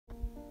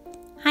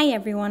Hi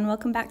everyone,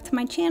 welcome back to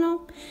my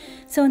channel.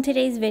 So in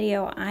today's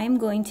video, I'm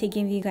going to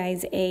give you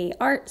guys a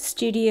art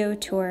studio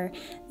tour.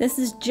 This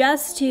is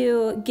just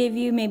to give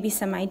you maybe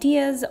some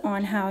ideas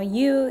on how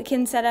you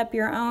can set up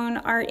your own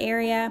art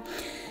area.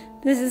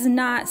 This is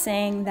not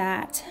saying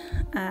that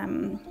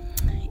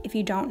if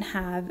you don't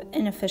have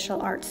an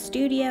official art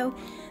studio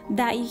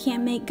that you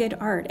can't make good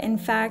art. In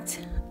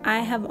fact, I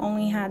have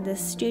only had this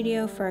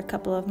studio for a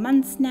couple of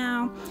months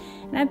now,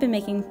 and I've been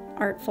making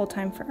art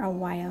full-time for a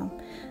while.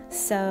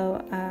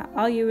 So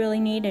all you really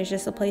need is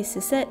just a place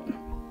to sit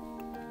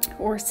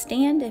or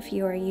stand if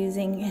you are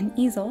using an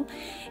easel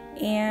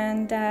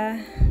and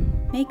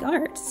make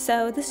art.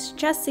 So this is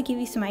just to give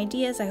you some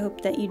ideas. I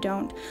hope that you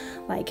don't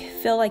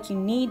feel like you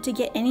need to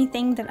get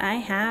anything that I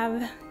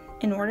have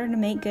in order to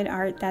make good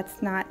art.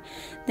 That's not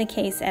the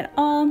case at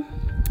all.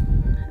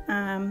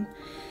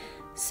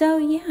 So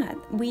yeah,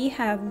 we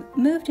have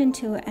moved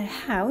into a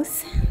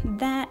house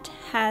that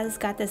has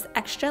got this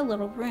extra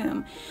little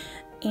room,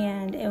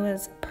 and it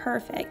was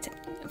perfect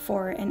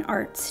for an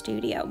art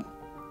studio.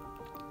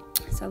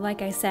 So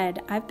like I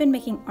said, I've been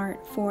making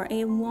art for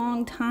a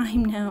long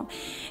time now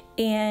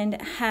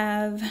and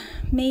have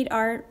made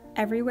art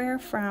everywhere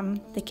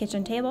from the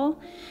kitchen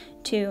table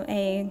to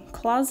a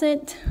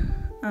closet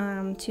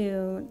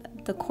to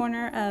the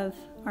corner of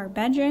our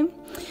bedroom,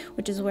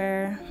 which is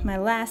where my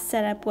last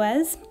setup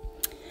was.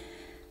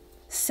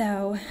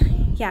 So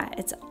yeah,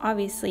 it's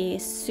obviously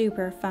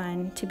super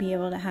fun to be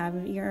able to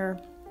have your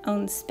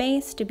own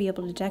space, to be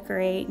able to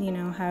decorate,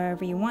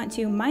 however you want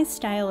to. My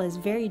style is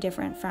very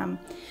different from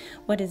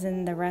what is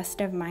in the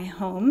rest of my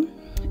home,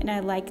 and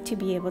I like to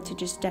be able to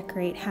just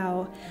decorate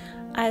how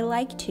I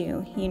like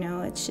to,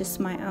 it's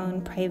just my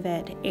own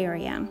private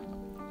area.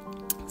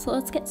 So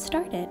let's get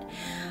started.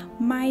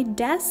 My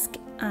desk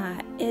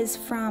is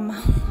from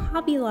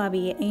Hobby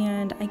Lobby,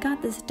 and I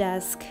got this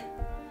desk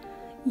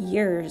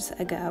years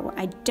ago.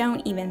 I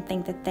don't even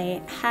think that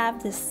they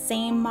have the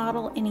same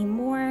model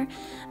anymore,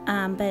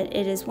 but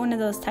it is one of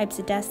those types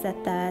of desks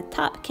that the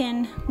top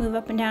can move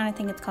up and down. I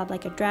think it's called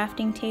like a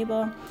drafting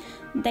table.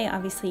 They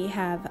obviously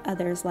have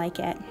others like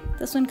it.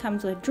 This one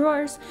comes with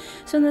drawers.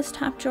 So in this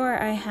top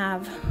drawer, I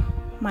have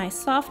my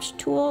soft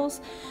tools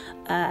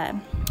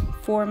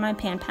for my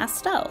pan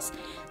pastels.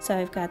 So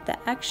I've got the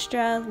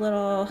extra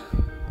little,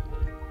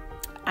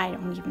 I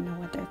don't even know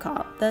what they're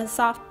called, the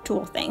soft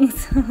tool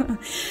things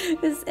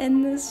is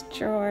in this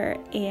drawer.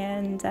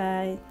 And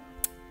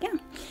yeah,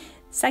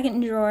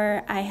 second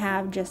drawer, I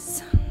have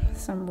just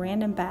some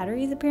random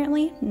batteries,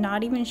 apparently,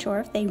 not even sure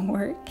if they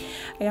work.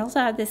 I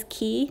also have this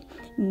key,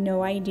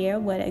 no idea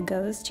what it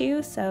goes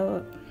to,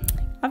 so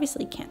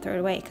obviously can't throw it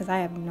away because I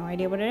have no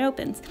idea what it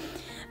opens.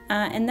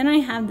 And then I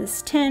have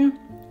this tin,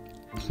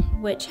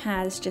 which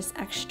has just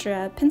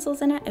extra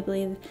pencils in it. I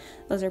believe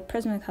those are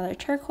Prismacolor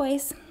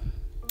turquoise.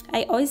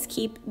 I always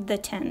keep the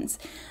tins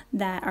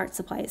that art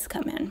supplies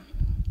come in.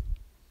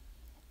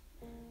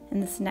 In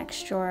this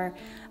next drawer,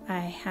 I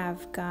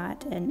have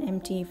got an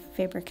empty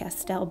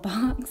Faber-Castell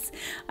box.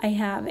 I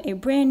have a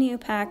brand new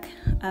pack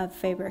of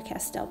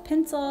Faber-Castell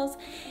pencils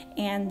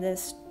and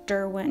this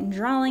Derwent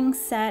drawing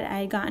set.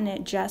 I had gotten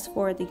it just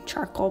for the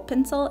charcoal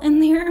pencil in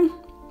there.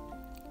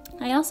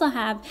 I also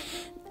have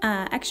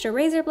extra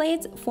razor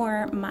blades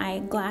for my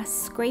glass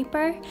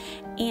scraper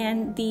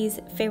and these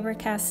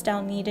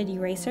Faber-Castell kneaded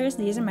erasers.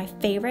 These are my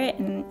favorite,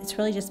 and it's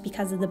really just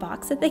because of the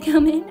box that they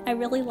come in. I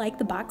really like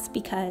the box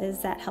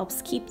because that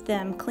helps keep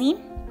them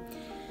clean.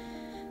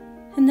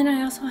 And then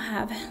I also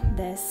have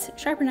this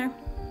sharpener.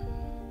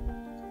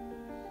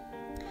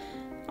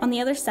 On the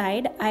other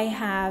side, I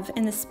have,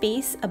 in the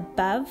space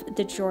above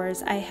the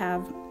drawers, I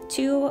have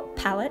two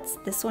palettes.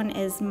 This one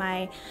is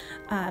my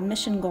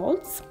Mission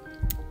Golds.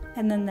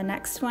 And then the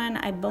next one,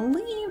 I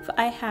believe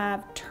I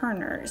have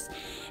Turners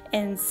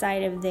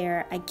inside of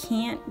there. I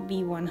can't be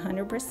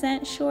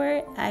 100%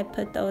 sure. I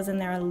put those in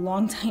there a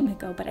long time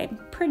ago, but I'm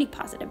pretty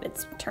positive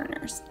it's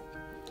Turners.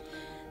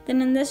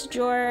 Then in this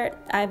drawer,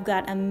 I've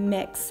got a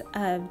mix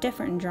of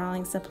different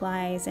drawing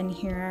supplies in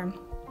here.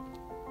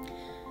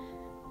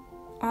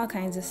 All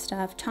kinds of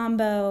stuff.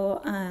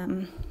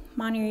 Tombow,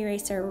 Mono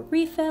eraser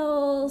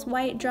refills,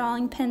 white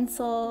drawing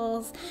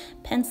pencils,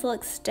 pencil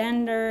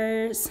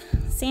extenders,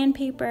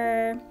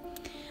 sandpaper,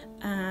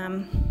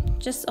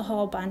 just a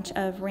whole bunch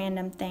of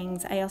random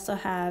things. I also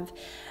have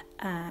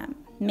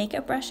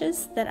makeup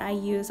brushes that I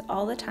use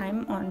all the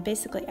time on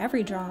basically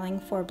every drawing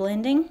for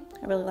blending.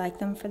 I really like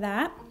them for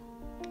that.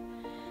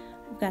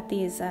 I've got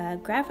these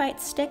graphite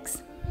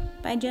sticks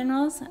by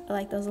Generals. I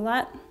like those a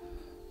lot.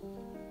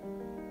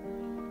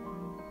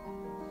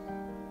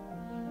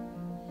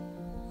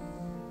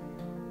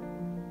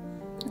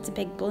 It's a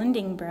big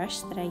blending brush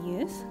that I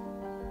use.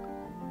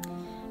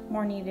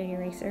 More kneaded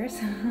erasers.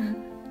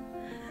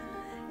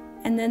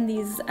 And then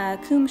these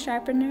Coombe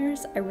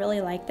sharpeners, I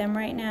really like them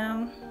right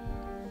now.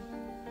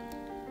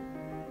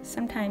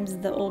 Sometimes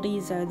the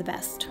oldies are the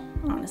best,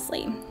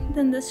 honestly.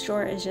 Then this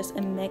drawer is just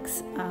a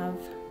mix of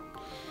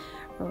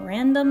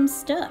random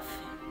stuff.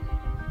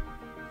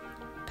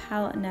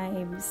 Palette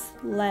knives,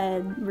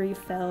 lead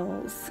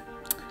refills,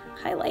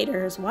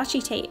 highlighters,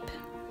 washi tape.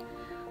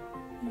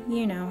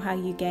 You know how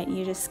you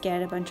just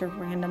get a bunch of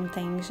random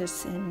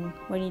things, and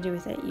what do you do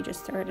with it? You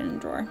just throw it in a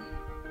drawer.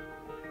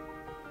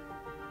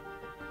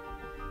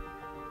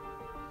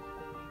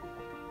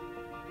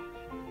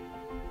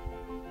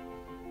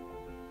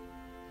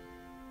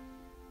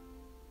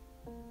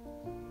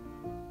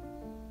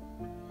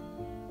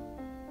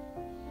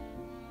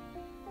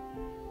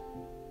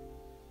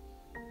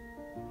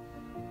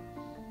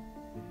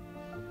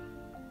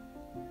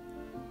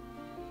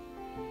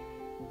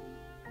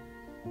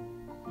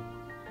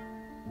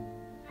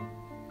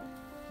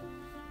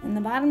 In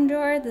the bottom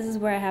drawer, this is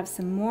where I have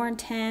some more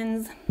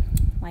tins.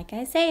 Like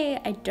I say,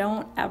 I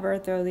don't ever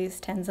throw these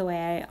tins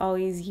away. I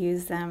always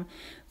use them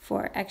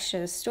for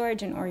extra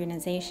storage and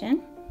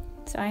organization.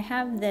 So I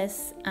have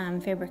this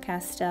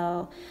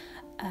Faber-Castell,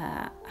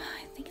 I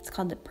think it's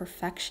called the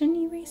Perfection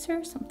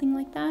Eraser, something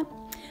like that.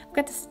 I've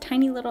got this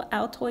tiny little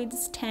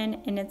Altoids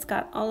tin, and it's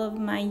got all of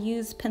my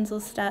used pencil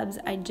stubs.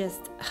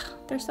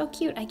 They're so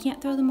cute. I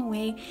can't throw them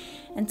away.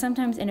 And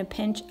sometimes in a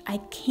pinch, I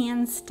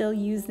can still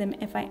use them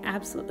if I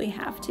absolutely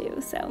have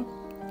to. So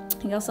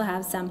I also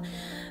have some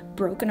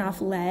broken off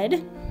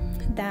lead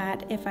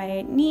that if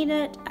I need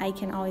it, I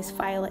can always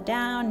file it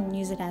down and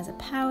use it as a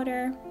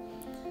powder.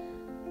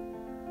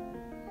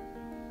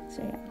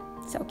 So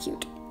yeah, so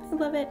cute. I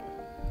love it.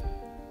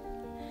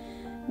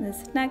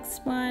 This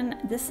next one,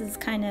 this is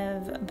kind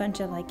of a bunch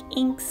of like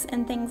inks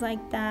and things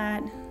like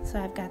that.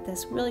 So I've got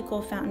this really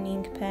cool fountain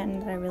ink pen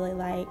that I really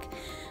like.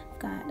 I've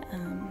got,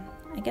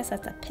 I guess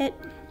that's a Pitt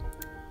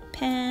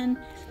pen.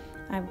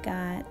 I've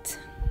got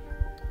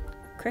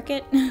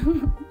Cricut,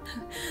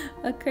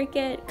 a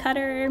Cricut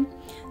cutter,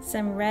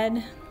 some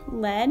red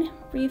lead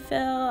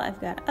refill. I've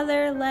got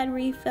other lead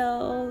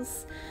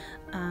refills.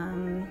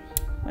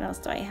 What else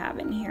do I have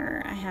in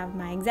here? I have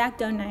my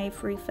X-Acto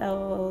knife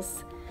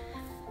refills.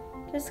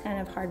 Just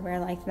kind of hardware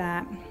like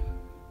that.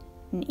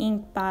 An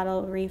ink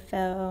bottle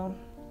refill.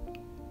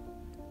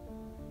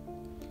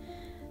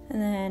 And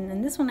then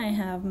in this one I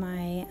have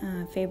my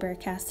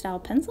Faber-Castell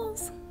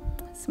pencils.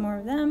 Some more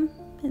of them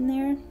in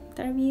there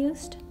that I've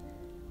used.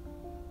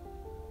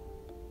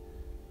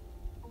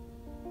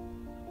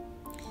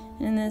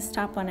 And in this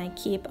top one I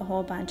keep a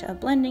whole bunch of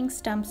blending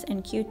stumps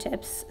and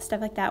Q-tips, stuff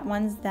like that.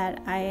 Ones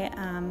that I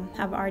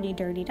have already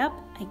dirtied up,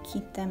 I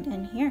keep them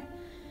in here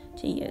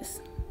to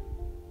use.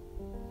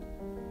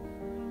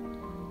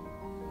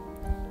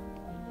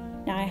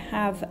 Now I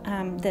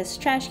have this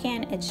trash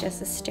can. It's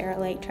just a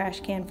Sterilite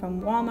trash can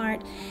from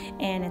Walmart,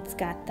 and it's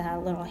got the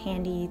little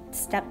handy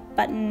step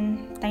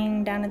button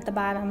thing down at the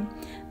bottom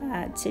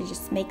to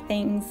just make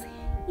things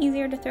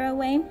easier to throw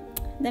away.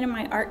 Then in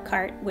my art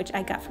cart, which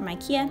I got from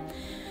IKEA,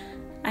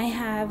 I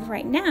have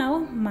right now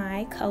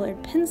my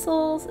colored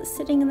pencils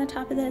sitting in the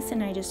top of this,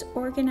 and I just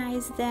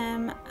organize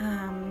them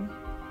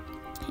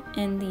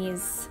in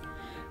these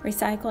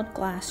recycled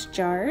glass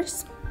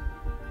jars.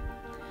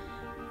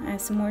 I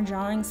have some more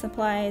drawing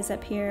supplies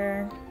up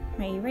here,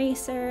 my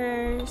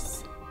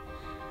erasers,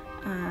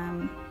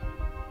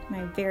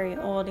 my very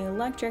old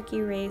electric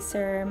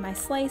eraser, my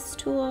slice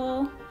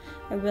tool.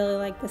 I really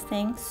like this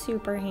thing,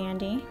 super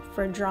handy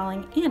for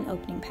drawing and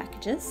opening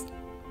packages.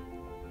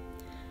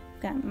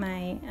 I've got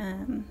my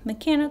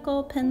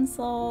mechanical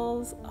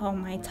pencils, oh,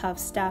 my Tough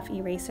Stuff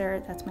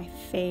eraser, that's my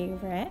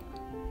favorite.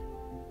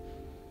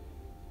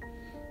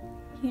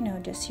 You know,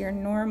 just your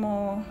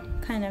normal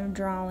kind of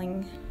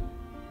drawing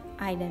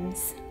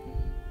items.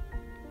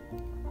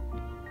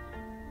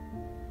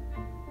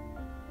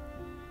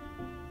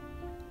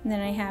 And then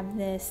I have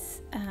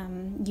this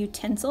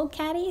utensil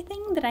caddy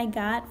thing that I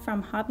got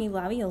from Hobby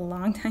Lobby a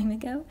long time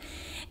ago,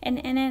 and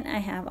in it I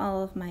have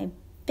all of my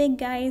big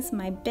guys,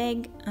 my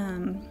big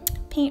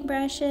paint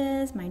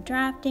brushes, my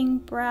drafting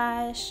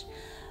brush,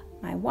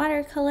 my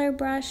watercolor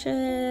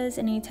brushes,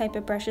 any type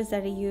of brushes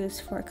that I use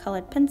for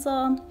colored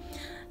pencil.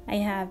 I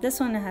have this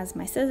one that has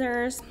my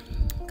scissors,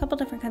 a couple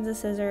different kinds of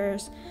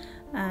scissors,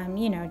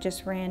 you know,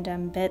 just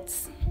random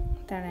bits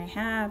that I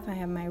have. I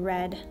have my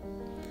red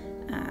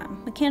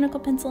mechanical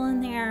pencil in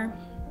there,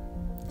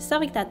 stuff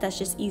like that that's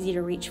just easy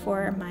to reach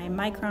for, my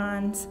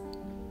microns,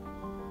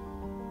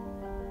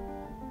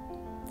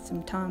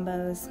 some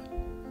Tombos.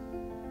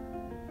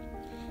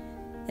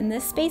 In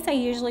this space I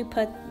usually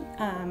put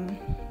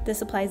the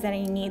supplies that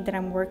I need that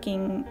I'm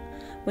working,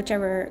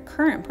 whichever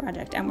current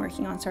project I'm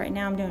working on. So right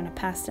now I'm doing a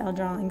pastel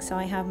drawing, so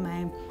I have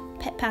my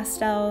pet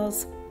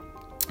pastels,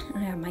 I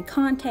have my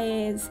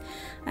Contes,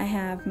 I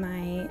have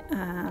my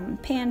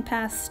pan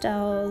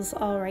pastels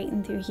all right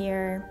in through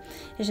here.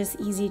 It's just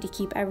easy to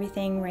keep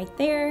everything right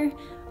there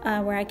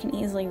where I can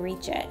easily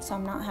reach it, so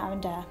I'm not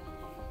having to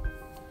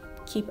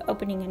keep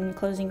opening and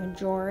closing a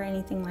drawer or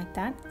anything like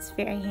that. It's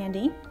very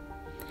handy.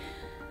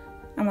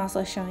 I'm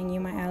also showing you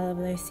my I Love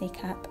Lucy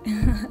cup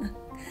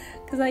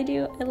because I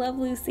love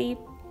Lucy.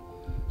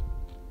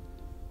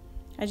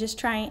 I just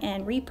try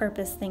and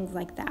repurpose things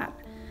like that.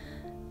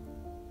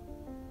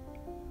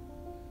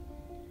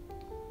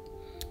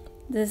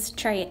 This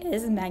tray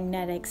is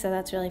magnetic, so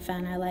that's really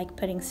fun. I like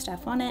putting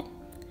stuff on it.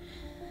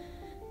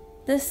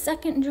 This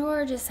second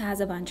drawer just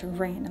has a bunch of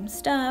random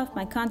stuff.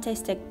 My Conte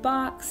stick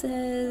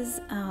boxes,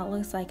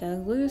 looks like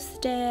a glue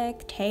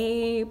stick,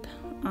 tape,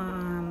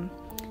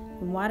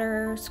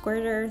 water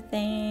squirter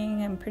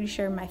thing. I'm pretty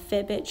sure my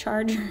Fitbit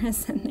charger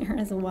is in there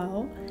as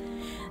well.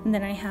 And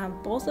then I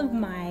have both of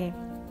my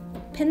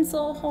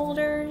pencil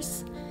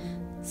holders.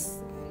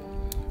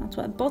 That's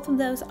what both of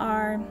those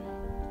are.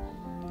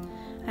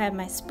 I have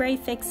my spray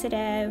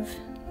fixative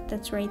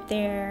that's right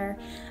there.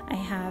 I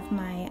have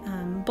my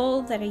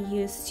bowl that I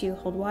use to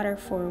hold water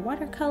for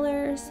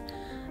watercolors.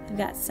 I've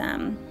got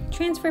some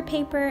transfer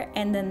paper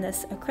and then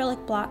this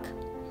acrylic block,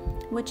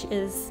 which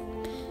is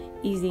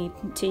easy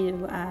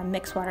to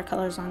mix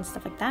watercolors on,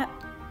 stuff like that.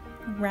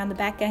 Around the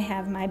back I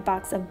have my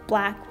box of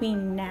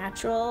Blackwing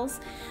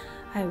Naturals.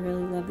 I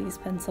really love these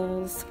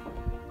pencils.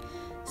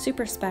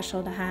 Super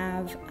special to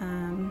have.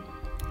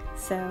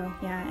 So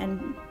yeah,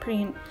 and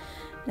pretty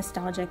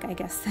nostalgic, I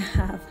guess, to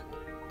have.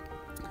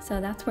 So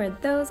that's where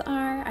those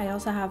are. I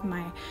also have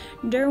my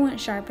Derwent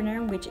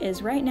sharpener, which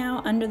is right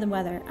now under the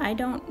weather. I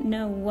don't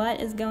know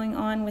what is going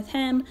on with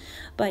him,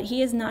 but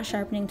he is not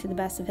sharpening to the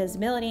best of his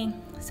ability.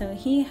 So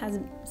he has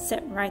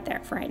sit right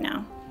there for right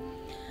now.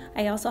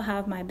 I also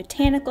have my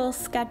botanical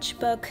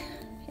sketchbook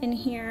in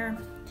here.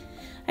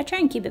 I try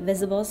and keep it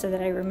visible so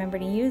that I remember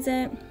to use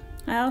it.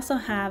 I also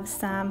have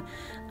some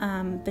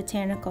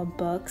botanical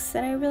books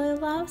that I really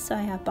love. So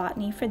I have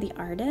Botany for the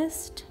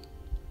Artist.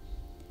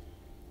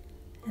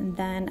 And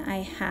then I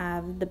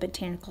have the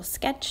Botanical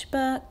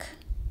Sketchbook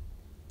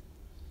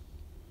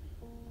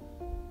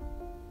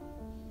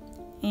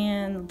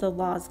and the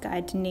Law's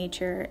Guide to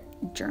Nature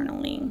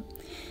Journaling.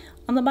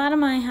 On the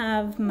bottom I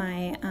have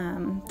my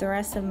the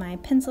rest of my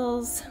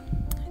pencils.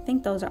 I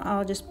think those are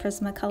all just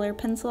Prismacolor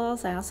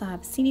pencils. I also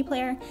have a CD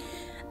player.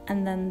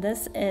 And then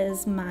this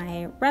is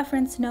my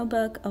reference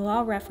notebook of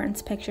all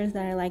reference pictures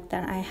that I like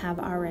that I have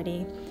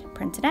already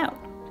printed out.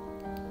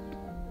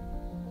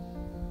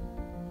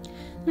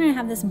 Then I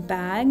have this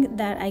bag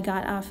that I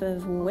got off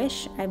of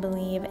Wish, I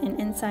believe, and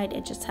inside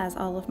it just has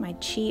all of my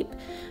cheap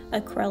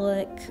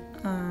acrylic,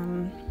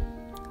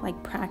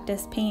 like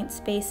practice paints,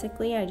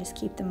 basically. I just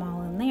keep them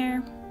all in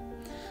there.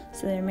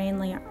 So they're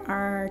mainly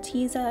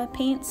Arteza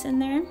paints in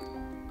there.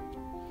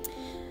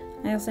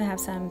 I also have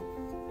some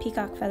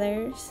peacock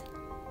feathers.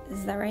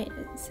 Is that right?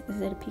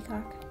 Is it a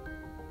peacock?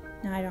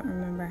 No, I don't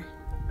remember.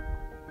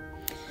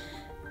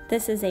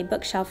 This is a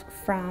bookshelf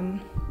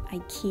from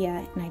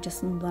IKEA and I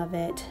just love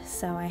it.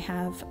 So I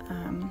have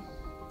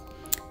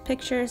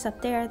pictures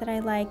up there that I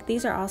like.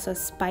 These are also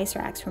spice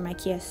racks from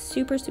IKEA,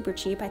 super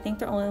cheap. I think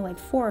they're only like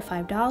 $4 or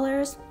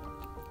 $5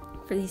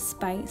 for these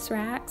spice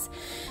racks.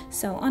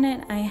 So on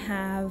it I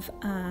have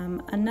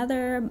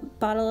another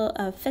bottle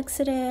of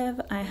fixative.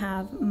 I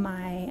have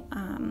my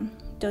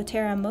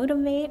doTERRA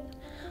Motivate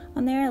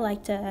on there. I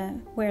like to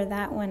wear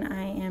that when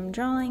I am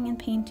drawing and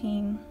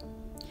painting.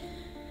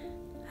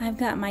 I've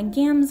got my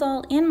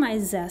Gamsol and my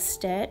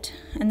Zest-It,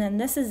 and then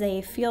this is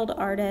a Field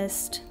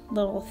Artist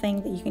little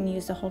thing that you can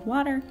use to hold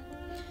water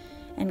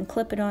and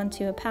clip it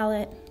onto a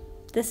palette.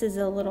 This is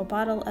a little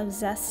bottle of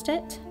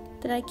Zest-It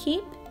that I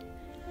keep.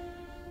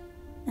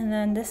 And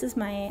then this is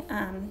my,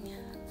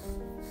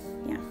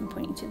 yeah, I'm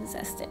pointing to the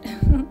Zest-It.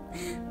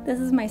 This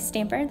is my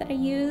stamper that I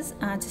use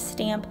to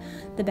stamp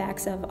the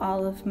backs of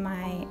all of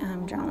my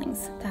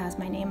drawings that has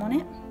my name on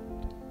it.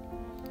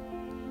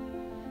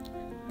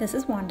 This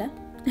is Wanda.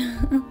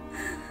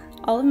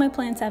 All of my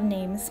plants have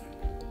names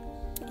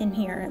in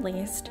here, at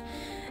least.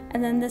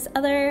 And then this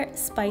other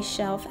spice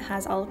shelf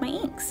has all of my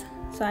inks.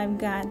 So I've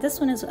got, this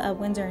one is a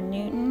Winsor &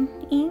 Newton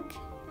ink.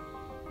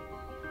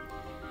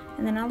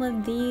 And then all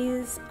of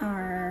these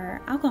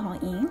are alcohol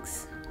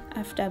inks.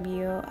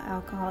 FW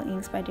Alcohol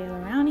Inks by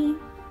Daler-Rowney.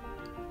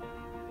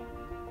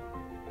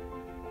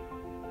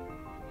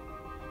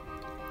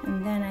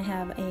 And then I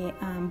have a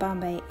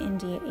Bombay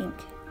India ink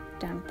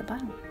down at the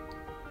bottom,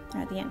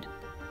 or at the end.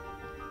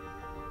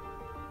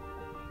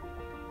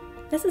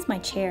 This is my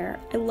chair.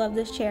 I love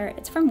this chair.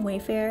 It's from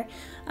Wayfair.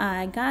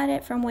 I got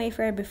it from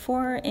Wayfair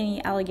before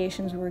any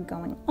allegations were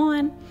going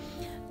on.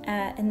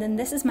 And then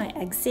this is my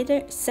egg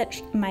sitter.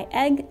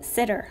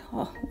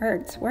 Oh,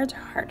 words are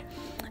hard.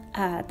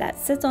 That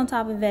sits on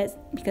top of it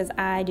because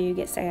I do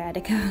get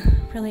sciatica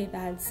really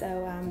bad.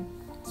 So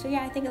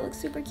yeah, I think it looks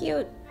super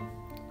cute.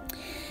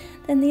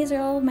 Then these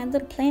are all of my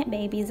little plant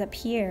babies up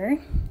here.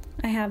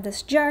 I have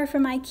this jar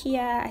from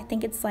IKEA. I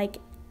think it's like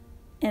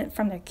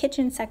from their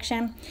kitchen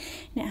section,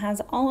 and it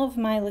has all of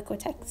my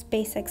Liquitex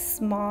Basics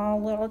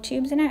small little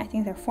tubes in it. I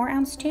think they're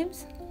 4-ounce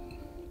tubes.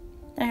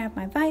 Then I have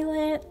my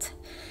violet.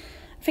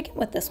 I forget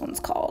what this one's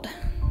called.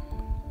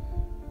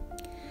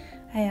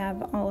 I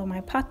have all of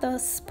my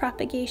pothos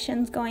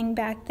propagations going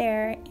back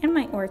there, and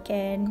my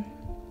orchid.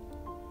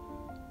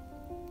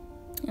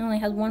 It only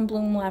has one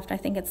bloom left. I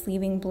think it's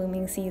leaving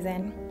blooming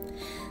season.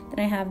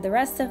 Then I have the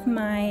rest of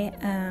my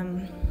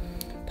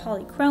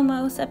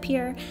polychromos up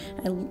here.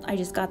 I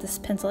just got this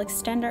pencil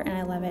extender and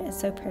I love it. It's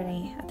so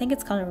pretty. I think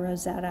it's called a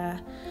Rosetta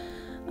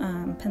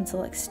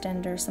pencil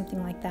extender,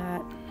 something like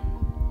that.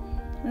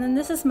 And then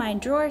this is my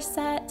drawer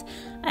set.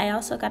 I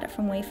also got it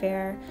from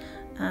Wayfair.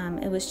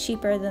 It was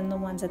cheaper than the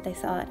ones that they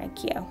sell at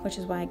IKEA, which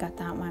is why I got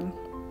that one.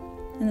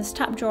 In this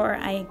top drawer,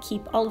 I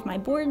keep all of my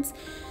boards.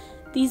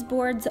 These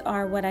boards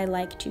are what I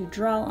like to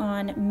draw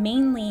on,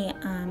 mainly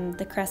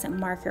the crescent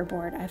marker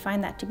board. I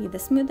find that to be the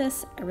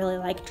smoothest. I really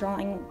like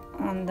drawing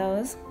on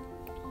those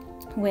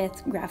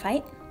with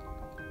graphite.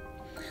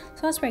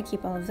 So that's where I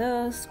keep all of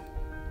those.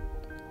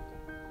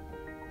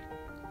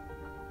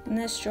 In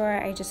this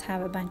drawer, I just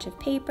have a bunch of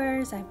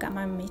papers. I've got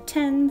my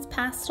tins,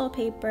 pastel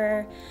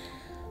paper.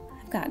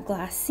 I've got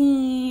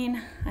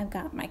glassine. I've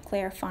got my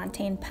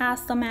Clairefontaine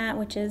pastel mat,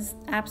 which is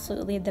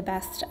absolutely the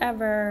best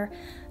ever.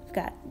 I've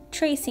got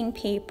tracing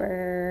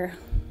paper.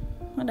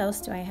 What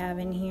else do I have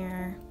in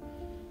here?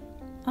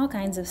 All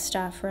kinds of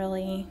stuff,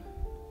 really.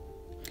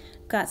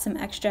 Got some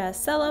extra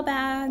cello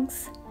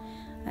bags.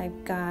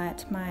 I've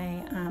got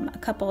my a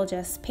couple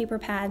just paper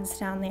pads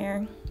down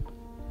there.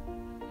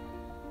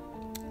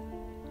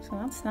 So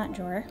that's that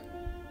drawer.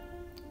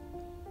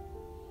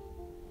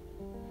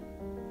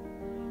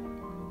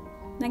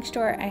 Next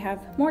drawer, I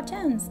have more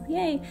tins.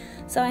 Yay!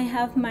 So I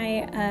have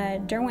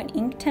my Derwent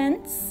ink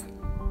tins.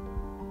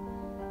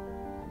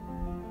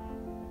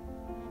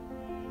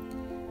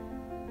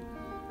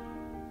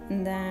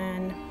 And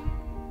then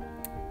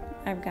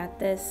I've got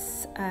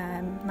this,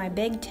 my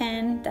big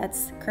tin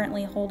that's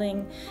currently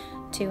holding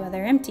 2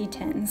 other empty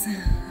tins.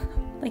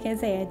 Like I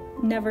say, I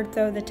never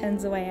throw the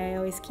tins away, I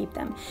always keep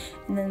them.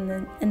 And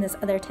then in this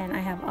other tin, I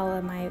have all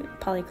of my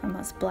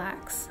Polychromos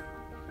blacks.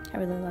 I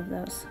really love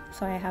those.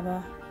 So I have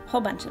a whole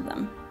bunch of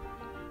them.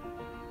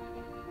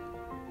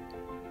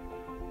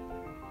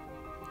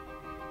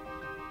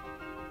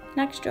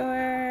 Next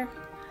drawer,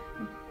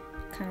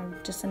 kind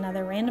of just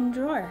another random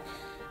drawer.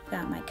 I've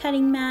got my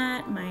cutting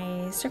mat,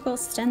 my circle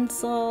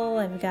stencil,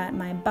 I've got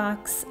my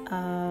box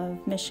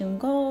of Mission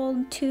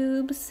Gold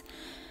tubes.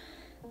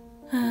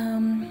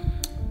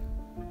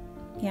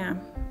 Yeah,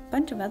 a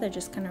bunch of other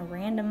just kind of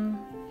random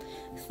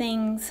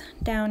things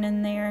down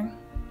in there.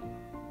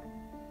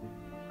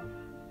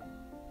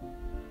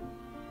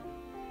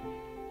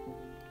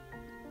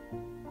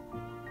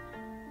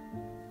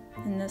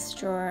 In this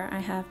drawer, I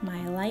have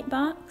my light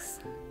box.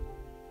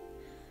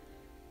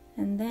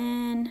 And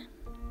then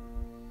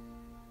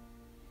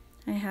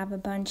I have a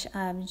bunch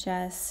of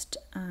just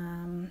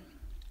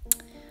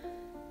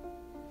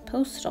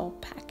postal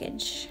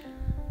package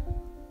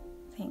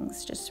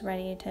things, just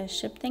ready to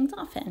ship things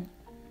off in.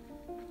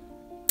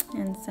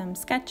 And some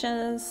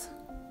sketches.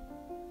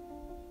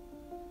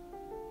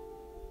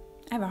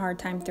 I have a hard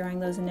time throwing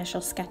those initial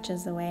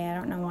sketches away. I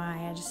don't know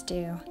why, I just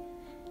do.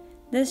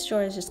 This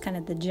drawer is just kind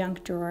of the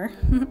junk drawer.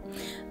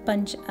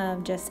 Bunch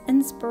of just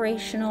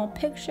inspirational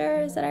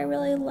pictures that I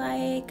really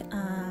like.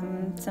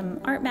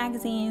 Some art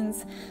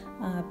magazines,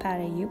 a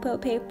pad of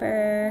Yupo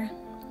paper.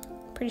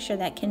 Pretty sure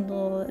that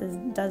Kindle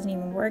doesn't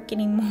even work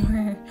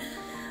anymore.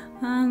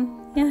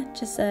 Yeah,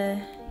 just the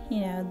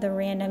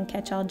random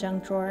catch-all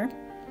junk drawer.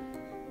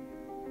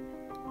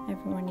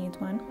 Everyone needs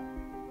one.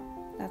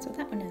 That's what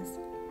that one is.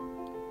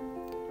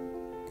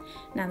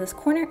 Now this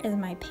corner is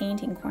my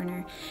painting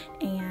corner,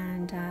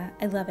 and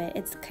I love it.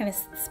 It's kind of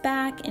sits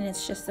back, and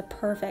it's just the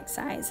perfect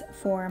size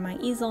for my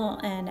easel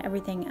and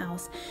everything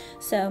else.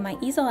 So my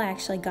easel I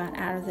actually got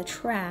out of the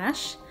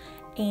trash,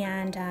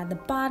 and the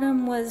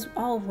bottom was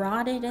all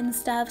rotted and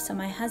stuff, so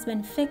my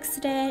husband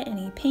fixed it and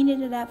he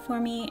painted it up for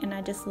me, and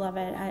I just love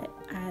it.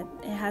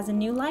 It has a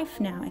new life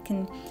now. It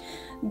can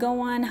go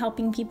on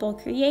helping people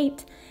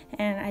create,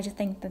 and I just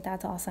think that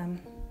that's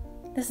awesome.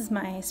 This is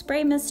my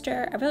spray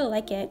mister. I really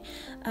like it.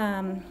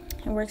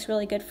 It works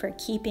really good for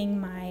keeping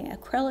my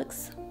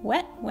acrylics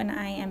wet when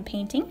I am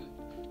painting.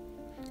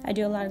 I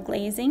do a lot of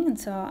glazing, and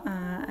so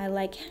I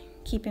like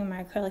keeping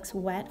my acrylics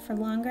wet for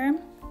longer.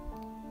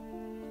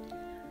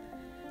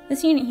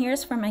 This unit here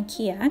is from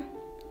IKEA.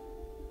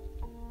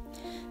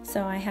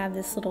 So I have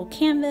this little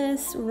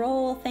canvas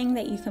roll thing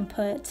that you can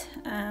put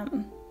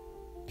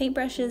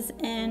paintbrushes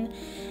in,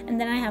 and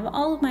then I have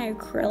all of my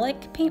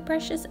acrylic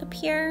paintbrushes up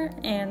here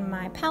and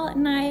my palette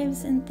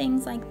knives and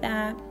things like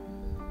that.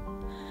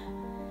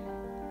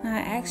 I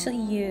actually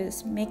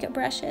use makeup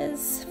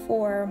brushes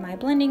for my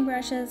blending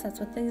brushes. That's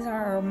what these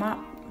are, or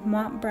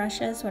mop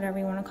brushes, whatever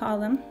you want to call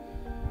them.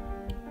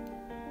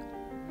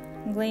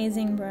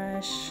 Glazing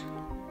brush.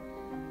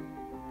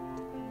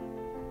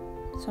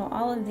 So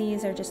all of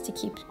these are just to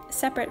keep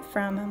separate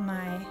from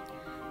my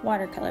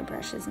watercolor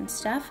brushes and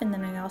stuff. And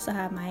then I also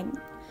have my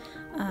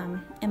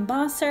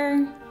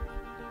embosser,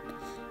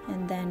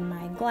 and then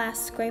my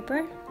glass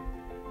scraper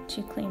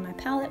to clean my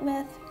palette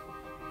with.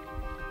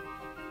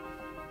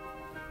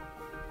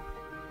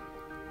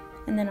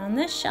 And then on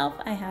this shelf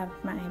I have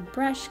my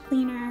brush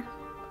cleaner.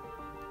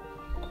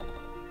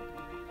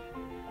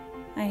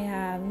 I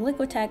have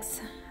Liquitex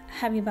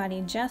Heavy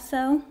Body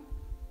Gesso.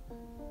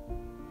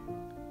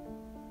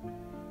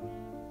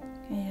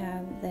 I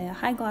have the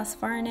High Gloss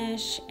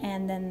Varnish,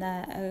 and then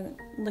the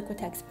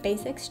Liquitex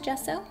Basics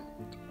Gesso.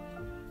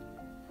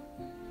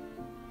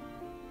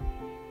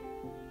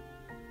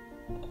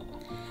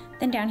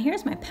 Then down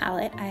here's my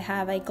palette. I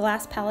have a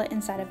glass palette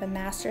inside of a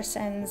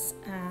Masterson's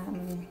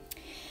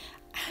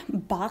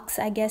box,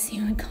 I guess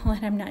you would call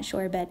it. I'm not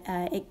sure, but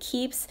it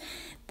keeps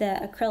the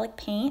acrylic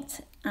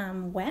paint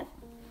wet.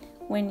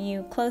 When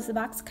you close the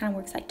box, it kind of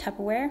works like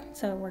Tupperware,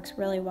 so it works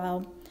really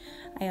well.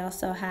 I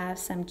also have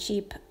some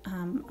cheap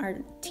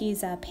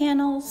Arteza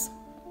panels.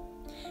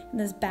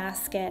 This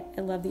basket,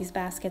 I love these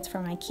baskets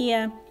from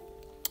IKEA.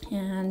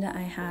 And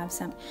I have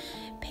some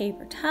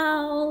paper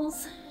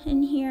towels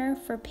in here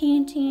for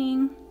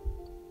painting.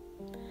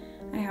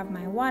 I have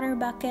my water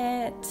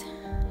bucket,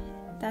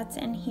 that's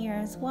in here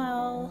as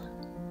well.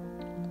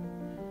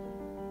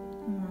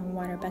 My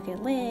water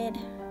bucket lid.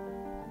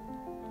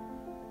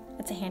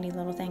 It's a handy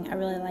little thing, I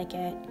really like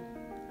it.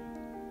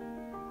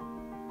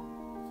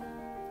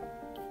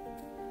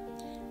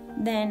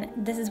 Then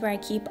this is where I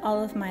keep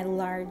all of my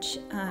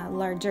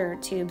larger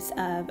tubes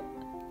of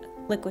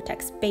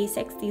Liquitex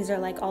Basics. These are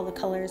like all the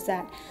colors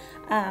that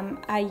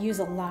I use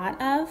a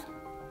lot of.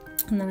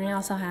 And then I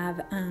also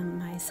have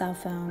my cell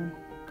phone.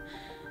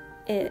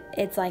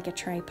 It's like a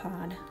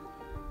tripod.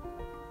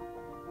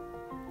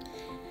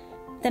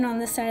 Then on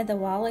this side of the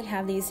wall, I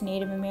have these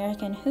Native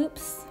American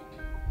hoops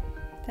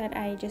that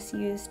I just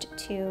used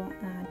to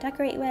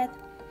decorate with.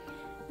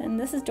 And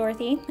this is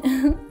Dorothy.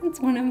 It's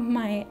one of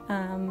my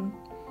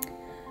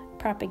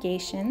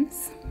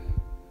propagations.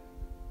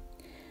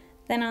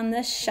 Then on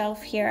this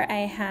shelf here,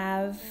 I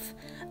have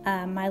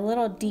my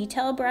little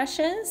detail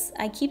brushes.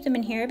 I keep them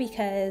in here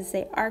because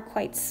they are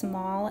quite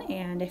small,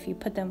 and if you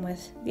put them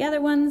with the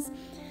other ones,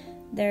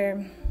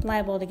 they're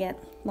liable to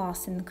get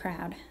lost in the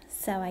crowd.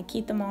 So I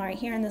keep them all right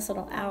here in this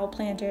little owl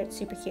planter. It's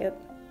super cute.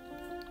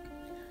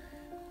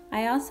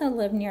 I also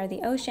live near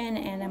the ocean,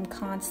 and I'm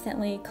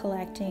constantly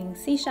collecting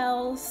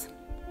seashells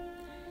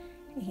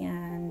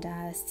and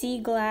sea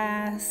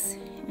glass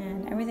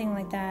and everything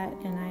like that,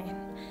 and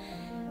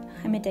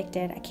I'm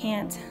addicted. I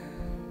can't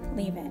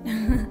leave it.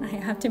 I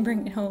have to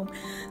bring it home.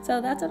 So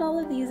that's what all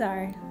of these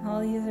are.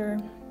 All these are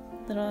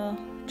little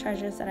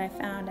treasures that I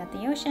found at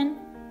the ocean.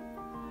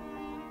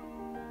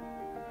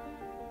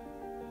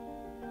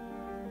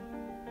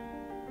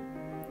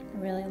 I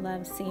really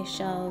love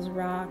seashells,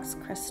 rocks,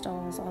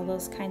 crystals, all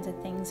those kinds of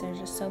things. They're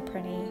just so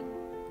pretty.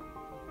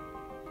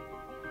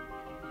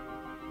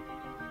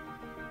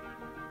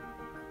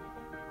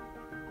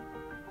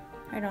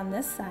 Right on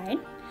this side,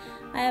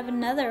 I have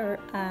another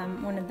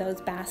one of those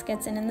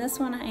baskets, and in this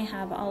one I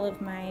have all of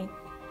my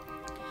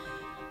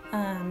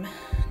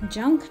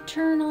junk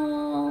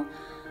journal,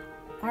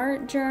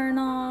 art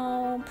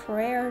journal,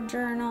 prayer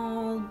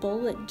journal,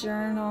 bullet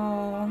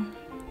journal,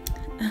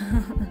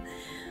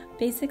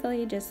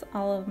 basically just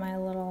all of my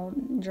little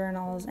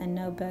journals and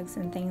notebooks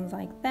and things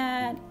like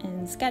that,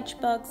 and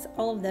sketchbooks.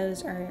 All of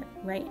those are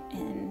right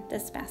in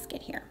this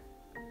basket here.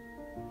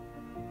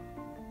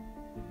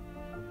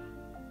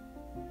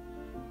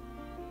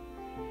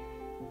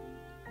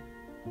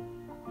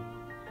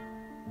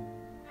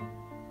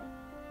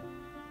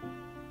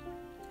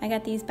 I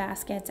got these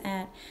baskets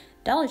at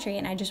Dollar Tree,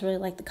 and I just really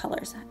like the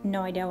colors.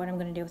 No idea what I'm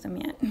going to do with them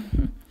yet.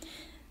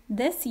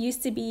 This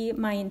used to be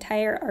my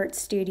entire art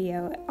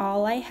studio.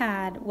 All I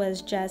had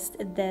was just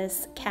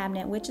this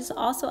cabinet, which is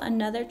also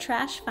another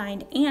trash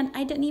find, and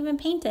I didn't even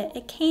paint it.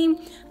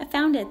 I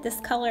found it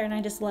this color, and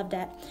I just loved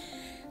it.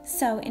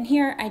 So in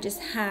here, I just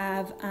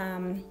have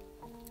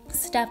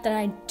stuff that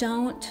I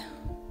don't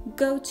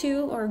go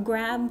to or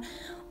grab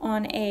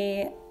on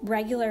a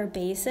regular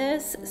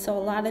basis. So a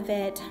lot of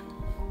it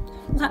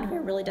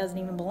really doesn't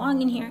even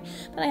belong in here,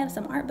 but I have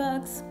some art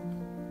books.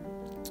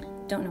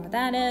 Don't know what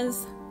that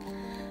is.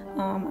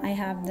 I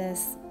have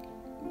this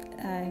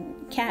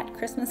cat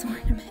Christmas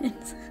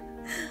ornament.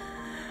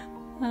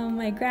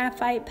 My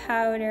graphite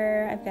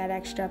powder. I've got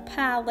extra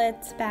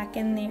palettes back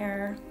in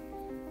there.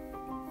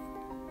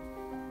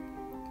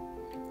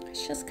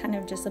 It's just kind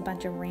of just a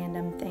bunch of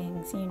random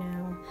things, you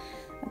know.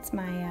 That's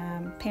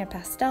my Pan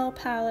Pastel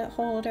palette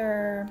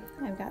holder.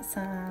 I've got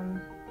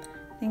some,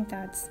 I think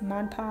that's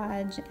Mod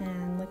Podge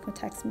and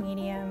Liquitex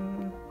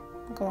Medium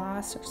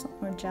gloss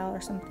or gel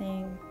or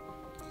something.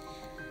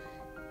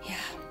 Yeah,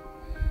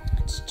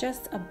 it's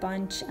just a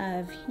bunch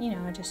of, you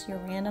know, just your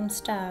random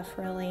stuff,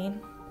 really.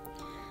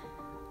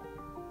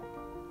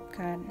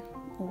 Got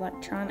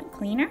electronic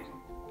cleaner,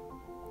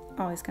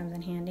 always comes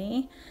in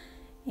handy.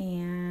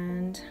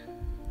 And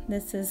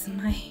this is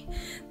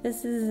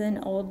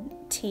an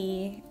old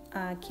tea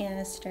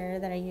canister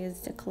that I use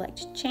to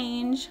collect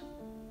change.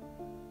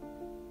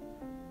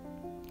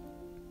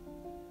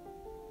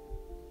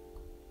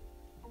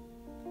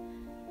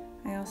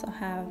 I also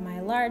have my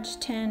large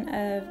tin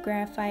of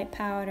graphite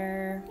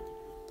powder,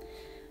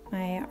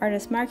 my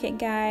Artist Market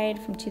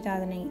Guide from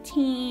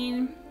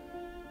 2018,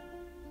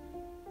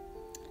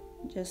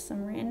 just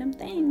some random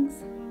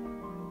things.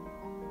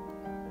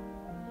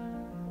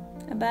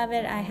 Above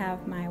it, I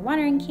have my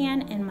watering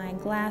can and my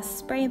glass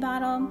spray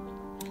bottle.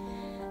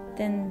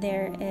 Then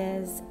there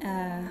is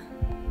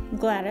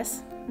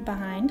Gladys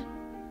behind.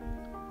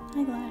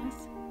 Hi,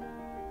 Gladys.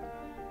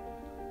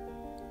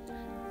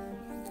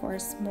 Of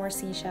course, more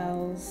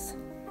seashells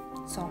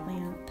salt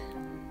lamp.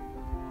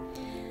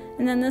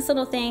 And then this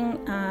little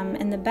thing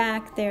in the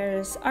back,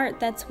 there's art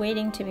that's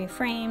waiting to be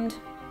framed.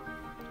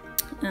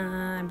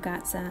 I've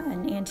got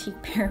an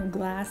antique pair of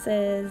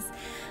glasses,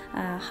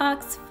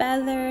 hawk's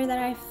feather that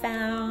I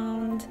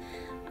found,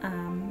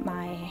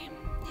 my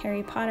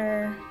Harry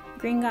Potter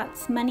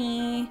Gringotts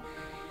money,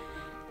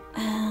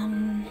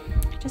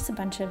 just a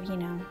bunch of,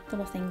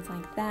 little things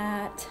like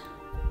that.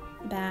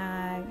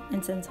 Bag,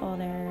 incense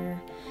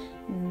holder,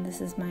 and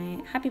this is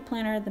my happy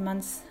planner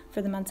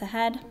for the months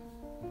ahead.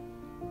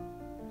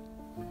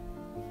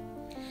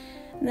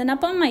 And then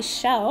up on my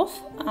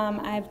shelf,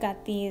 I've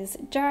got these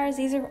jars.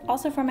 These are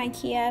also from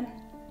IKEA.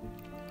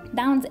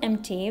 That one's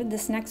empty.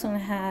 This next one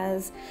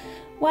has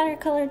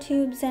watercolor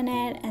tubes in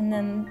it, and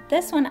then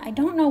this one, I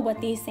don't know what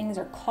these things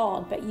are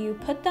called, but you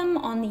put them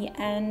on the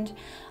end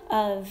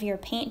of your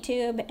paint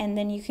tube, and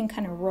then you can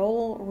kind of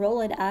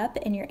roll it up,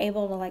 and you're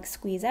able to like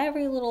squeeze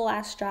every little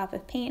last drop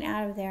of paint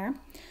out of there.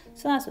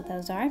 So that's what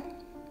those are.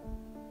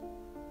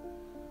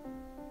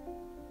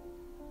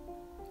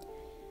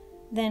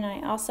 Then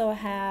I also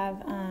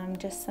have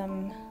just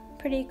some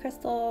pretty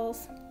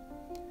crystals.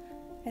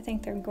 I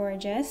think they're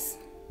gorgeous.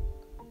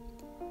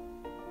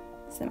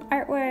 Some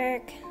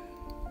artwork,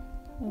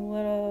 a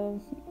little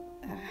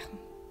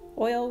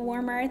oil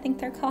warmer, I think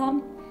they're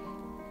called.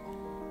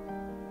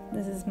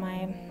 This is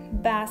my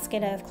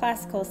basket of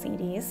classical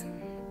CDs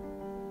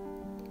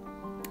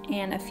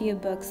and a few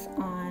books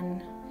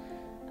on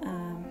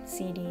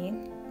CD.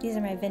 These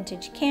are my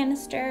vintage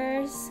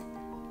canisters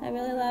I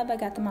really love. I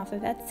got them off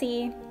of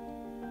Etsy.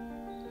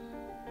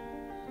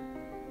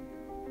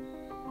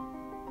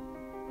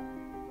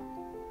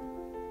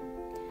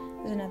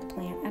 There's another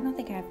plant. I don't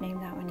think I've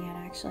named that one yet,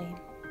 actually.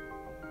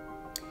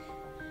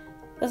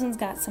 This one's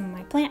got some of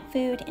my plant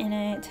food in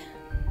it.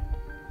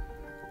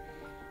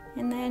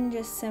 And then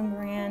just some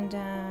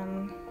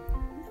random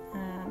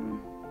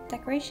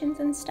decorations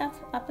and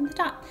stuff up in the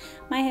top.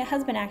 My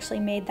husband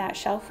actually made that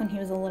shelf when he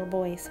was a little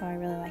boy, so I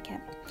really like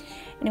it.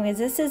 Anyways,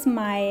 this is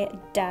my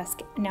desk.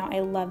 Now,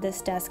 I love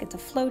this desk. It's a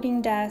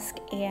floating desk,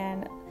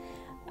 and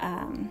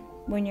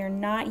when you're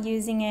not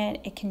using it,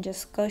 it can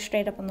just go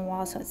straight up on the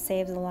wall, so it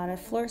saves a lot of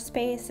floor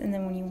space. And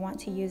then when you want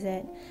to use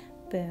it,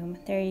 boom,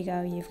 there you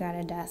go, you've got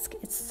a desk.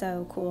 It's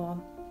so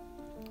cool.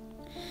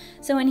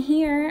 So in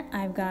here,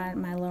 I've got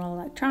my little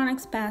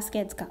electronics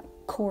basket. It's got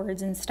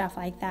cords and stuff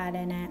like that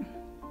in it.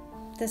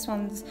 This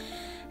one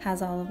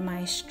has all of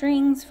my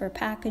strings for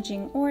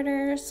packaging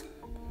orders.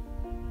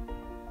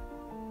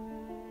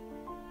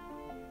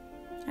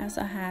 I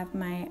also have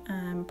my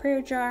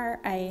prayer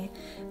jar. I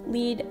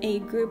lead a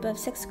group of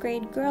 6th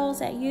grade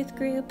girls at youth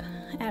group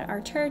at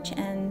our church,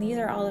 and these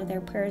are all of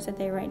their prayers that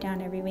they write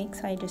down every week,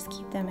 so I just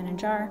keep them in a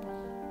jar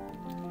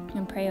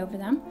and pray over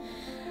them.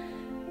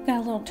 Got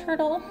a little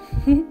turtle,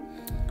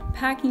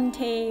 packing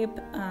tape,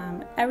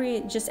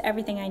 just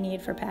everything I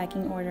need for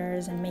packing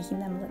orders and making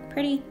them look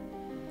pretty.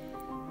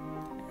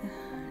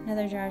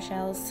 Another jar of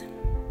shells.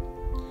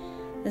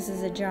 This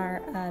is a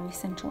jar of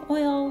essential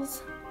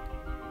oils.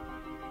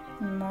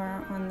 And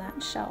more on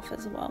that shelf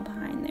as well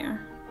behind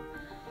there.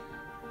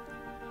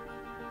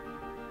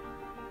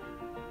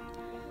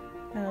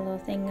 Got a little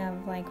thing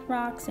of like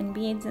rocks and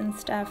beads and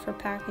stuff for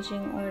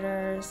packaging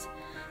orders.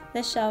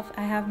 This shelf,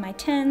 I have my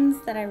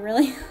tins that I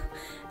really,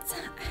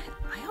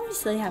 I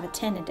obviously have a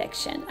tin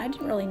addiction. I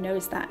didn't really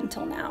notice that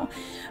until now.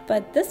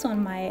 But this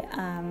one, my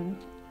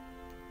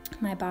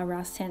Bob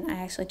Ross tin, I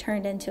actually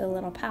turned into a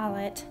little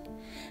palette.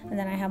 And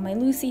then I have my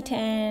Lucy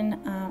tin.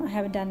 I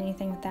haven't done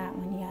anything with that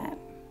one yet.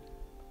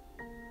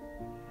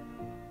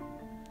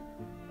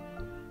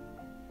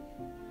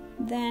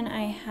 Then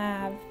I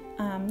have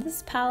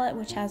this palette,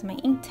 which has my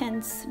ink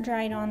tints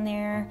dried on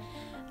there.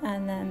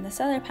 And then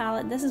this other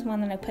palette, this is one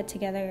that I put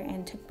together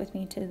and took with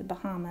me to the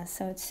Bahamas,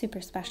 so it's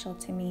super special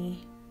to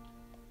me.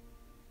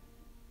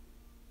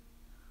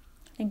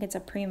 I think it's a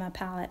Prima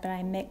palette, but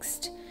I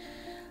mixed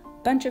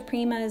a bunch of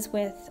Primas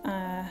with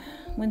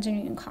Winsor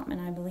Newton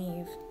Common, I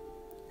believe.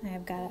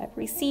 I've got a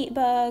receipt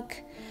book,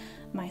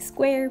 my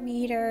square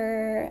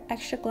reader,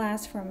 extra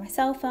glass for my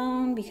cell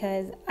phone,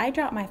 because I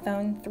dropped my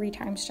phone 3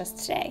 times just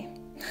today.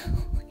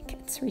 Like,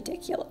 it's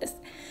ridiculous.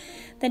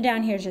 Then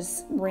down here is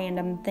just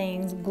random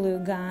things, glue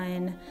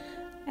gun,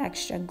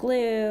 extra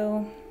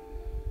glue,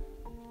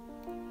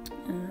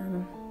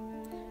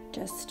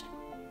 just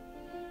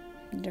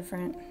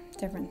different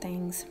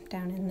things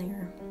down in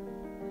there.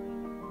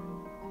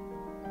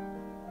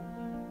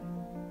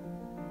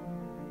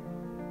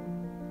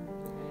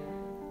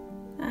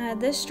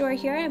 This drawer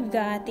here, I've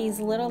got these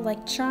little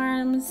like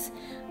charms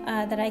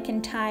that I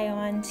can tie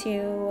on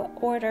to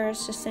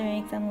orders just to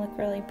make them look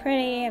really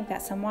pretty. I've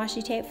got some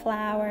washi tape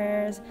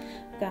flowers.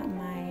 I've got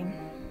my,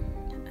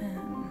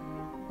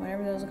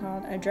 whatever those are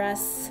called,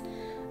 address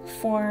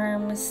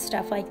forms,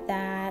 stuff like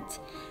that.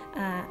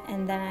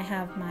 And then I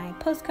have my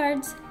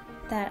postcards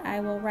that I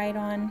will write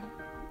on,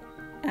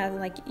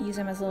 use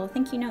them as little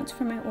thank you notes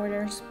for my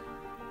orders.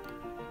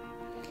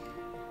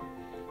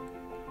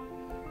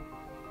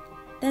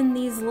 Then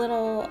these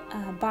little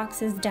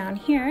boxes down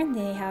here,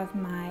 they have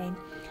my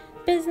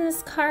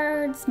business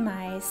cards,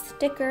 my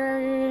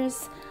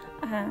stickers,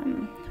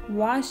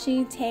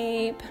 washi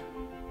tape.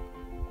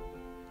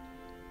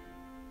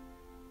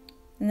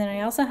 And then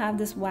I also have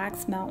this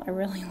wax melt I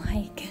really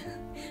like.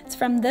 It's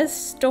from this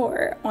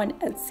store on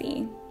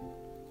Etsy.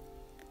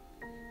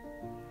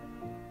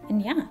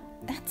 And yeah,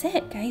 that's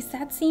it, guys.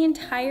 That's the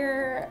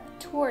entire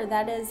tour.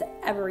 That is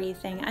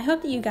everything. I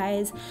hope that you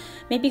guys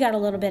maybe got a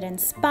little bit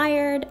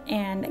inspired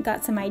and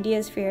got some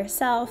ideas for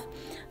yourself.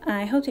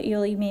 I hope that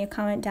you'll leave me a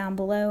comment down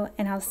below,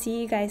 and I'll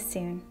see you guys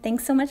soon.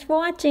 Thanks so much for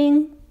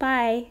watching.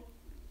 Bye.